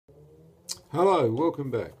Hello,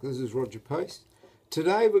 welcome back. This is Roger Pace.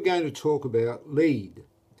 Today we're going to talk about lead.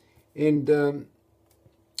 And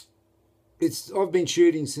I've been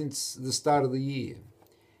shooting since the start of the year.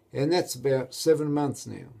 And that's about 7 months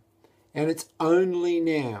now. And it's only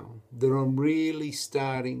now that I'm really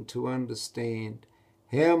starting to understand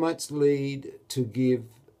how much lead to give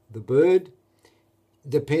the bird,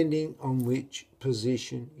 depending on which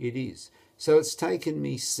position it is. So it's taken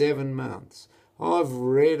me 7 months. I've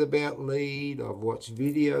read about lead, I've watched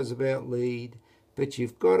videos about lead, but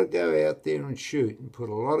you've got to go out there and shoot and put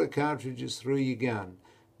a lot of cartridges through your gun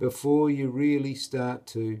before you really start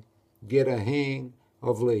to get a hang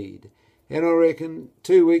of lead. And I reckon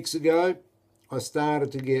 2 weeks ago, I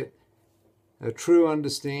started to get a true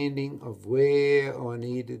understanding of where I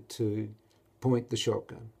needed to point the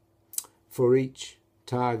shotgun for each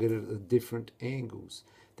target at different angles.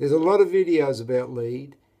 There's a lot of videos about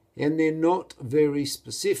lead, and they're not very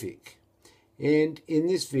specific. And in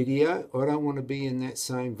this video, I don't want to be in that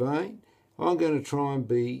same vein. I'm going to try and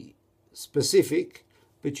be specific,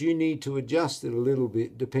 but you need to adjust it a little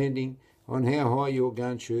bit depending on how high your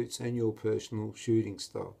gun shoots and your personal shooting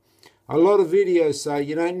style. A lot of videos say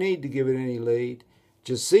you don't need to give it any lead.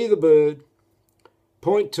 Just see the bird,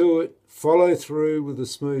 point to it, follow through with a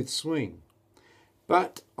smooth swing.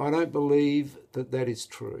 But I don't believe that that is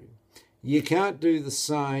true. You can't do the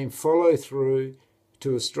same follow through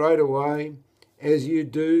to a straightaway as you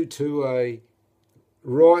do to a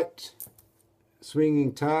right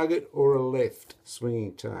swinging target or a left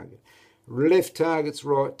swinging target. Left targets,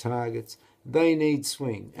 right targets, they need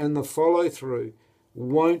swing, and the follow through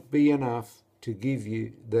won't be enough to give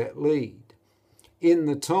you that lead. In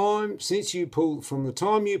the time since you pull, from the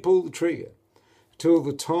time you pull the trigger till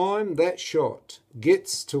the time that shot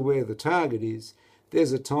gets to where the target is,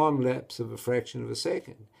 there's a time lapse of a fraction of a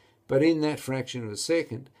second. But in that fraction of a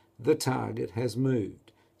second, the target has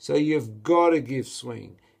moved. So you've got to give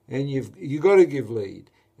swing, and you've got to give lead,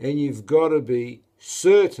 and you've got to be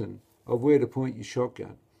certain of where to point your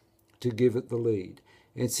shotgun to give it the lead.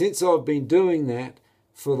 And since I've been doing that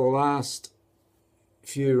for the last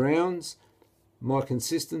few rounds, my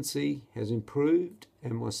consistency has improved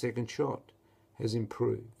and my second shot has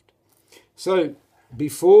improved. So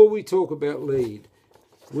before we talk about lead,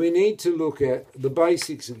 we need to look at the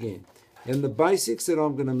basics again. And the basics that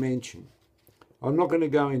I'm going to mention, I'm not going to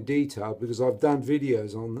go in detail because I've done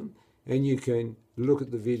videos on them, and you can look at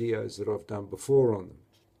the videos that I've done before on them.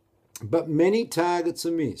 But many targets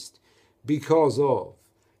are missed because of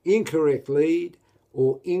incorrect lead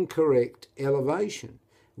or incorrect elevation,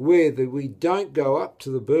 whether we don't go up to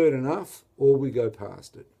the bird enough or we go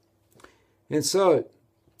past it. And so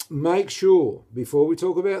make sure, before we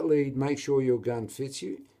talk about lead, make sure your gun fits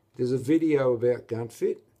you. There's a video about gun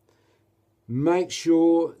fit. Make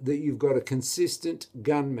sure that you've got a consistent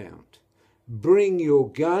gun mount. Bring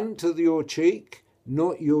your gun to your cheek,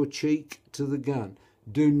 not your cheek to the gun.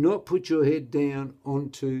 Do not put your head down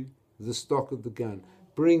onto the stock of the gun.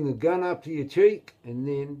 Bring the gun up to your cheek and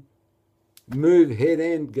then move head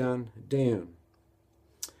and gun down.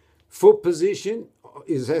 Foot position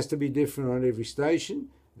has to be different on every station.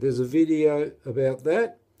 There's a video about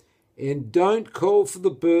that. And don't call for the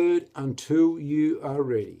bird until you are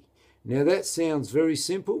ready. Now that sounds very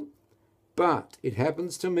simple, but it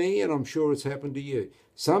happens to me, and I'm sure it's happened to you.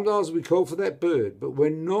 Sometimes we call for that bird, but we're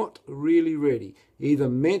not really ready, either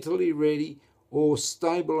mentally ready or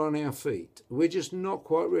stable on our feet. We're just not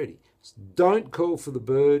quite ready. Don't call for the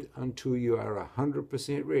bird until you are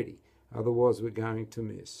 100% ready. Otherwise, we're going to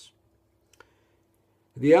miss.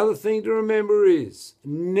 The other thing to remember is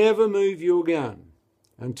never move your gun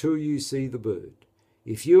until you see the bird.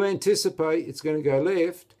 If you anticipate it's going to go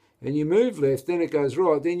left and you move left, then it goes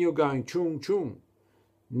right, then you're going chung chung.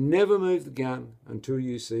 Never move the gun until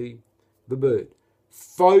you see the bird.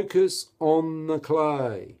 Focus on the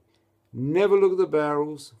clay. Never look at the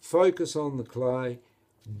barrels. Focus on the clay.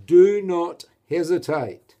 Do not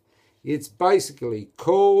hesitate. It's basically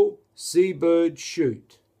call, see bird,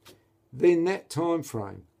 shoot. Then that time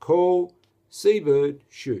frame, call, see bird,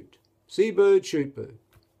 shoot. See bird, shoot bird.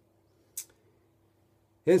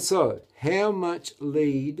 And so, how much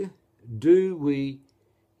lead do we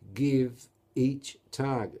give each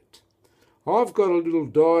target? I've got a little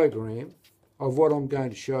diagram of what I'm going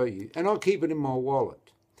to show you, and I keep it in my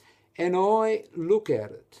wallet. And I look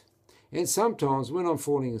at it. And sometimes when I'm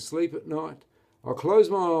falling asleep at night, I close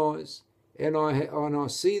my eyes and I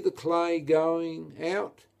see the clay going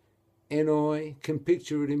out, and I can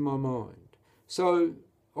picture it in my mind. So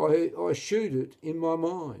I shoot it in my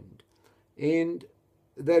mind, and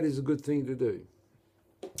that is a good thing to do.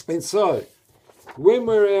 And so when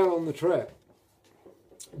we're out on the trap,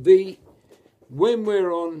 when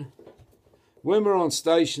we're on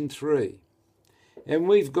station 3 and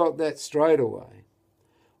we've got that straightaway,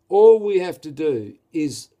 all we have to do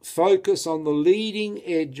is focus on the leading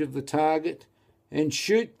edge of the target and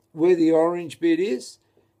shoot where the orange bit is,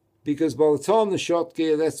 because by the time the shot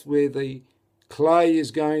gear, that's where the clay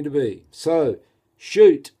is going to be. So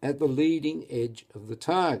shoot at the leading edge of the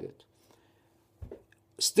target.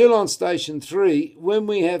 Still on station 3, when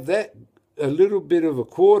we have that a little bit of a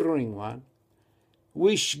quartering one,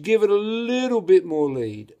 we should give it a little bit more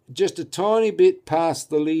lead, just a tiny bit past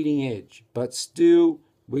the leading edge, but still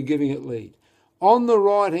we're giving it lead. On the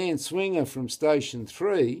right-hand swinger from station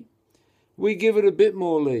 3, we give it a bit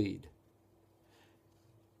more lead.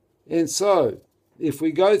 And so, if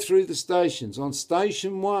we go through the stations, on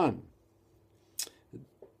station 1,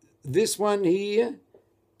 this one here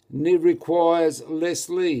requires less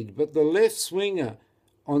lead, but the left swinger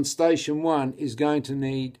on station 1 is going to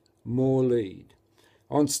need more lead.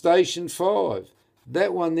 On station 5,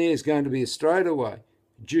 that one there is going to be a straightaway.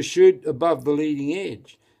 Just shoot above the leading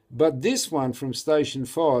edge. But this one from station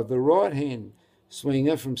 5, the right-hand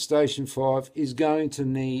swinger from station 5, is going to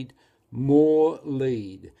need more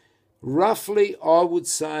lead. Roughly, I would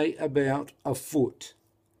say about a foot.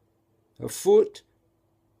 A foot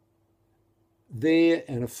there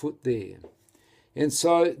and a foot there. And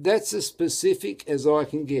so that's as specific as I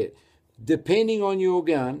can get. Depending on your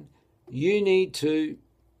gun, you need to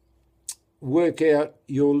work out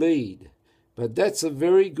your lead. But that's a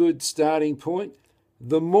very good starting point.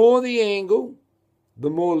 The more the angle, the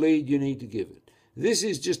more lead you need to give it. This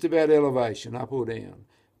is just about elevation, up or down,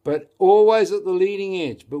 but always at the leading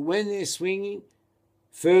edge. But when they're swinging,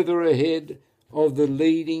 further ahead of the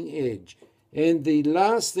leading edge. And the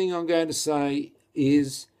last thing I'm going to say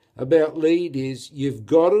is about lead is you've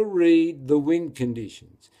got to read the wind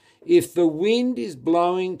conditions. If the wind is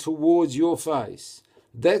blowing towards your face,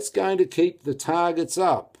 that's going to keep the targets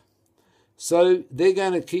up. So they're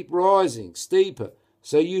going to keep rising, steeper.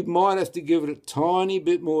 So you might have to give it a tiny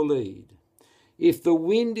bit more lead. If the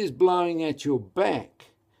wind is blowing at your back,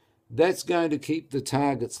 that's going to keep the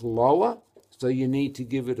targets lower. So you need to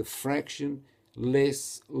give it a fraction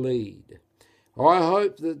less lead. I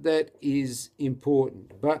hope that that is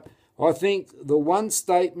important. But I think the one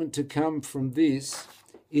statement to come from this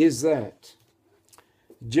is that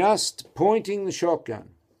just pointing the shotgun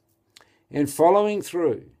and following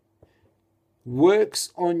through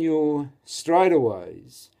works on your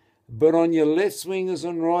straightaways, but on your left swingers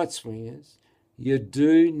and right swingers, you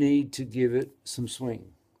do need to give it some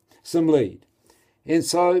lead. And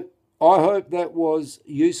so I hope that was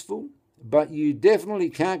useful, but you definitely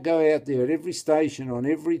can't go out there at every station on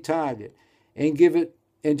every target and give it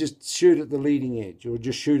and just shoot at the leading edge or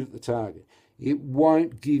just shoot at the target. It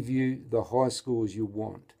won't give you the high scores you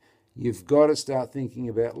want. You've got to start thinking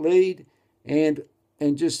about lead and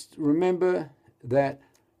just remember that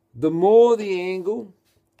the more the angle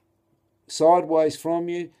sideways from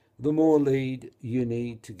you, the more lead you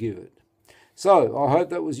need to give it. So I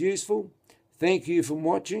hope that was useful. Thank you for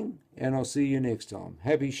watching, and I'll see you next time.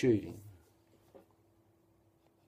 Happy shooting.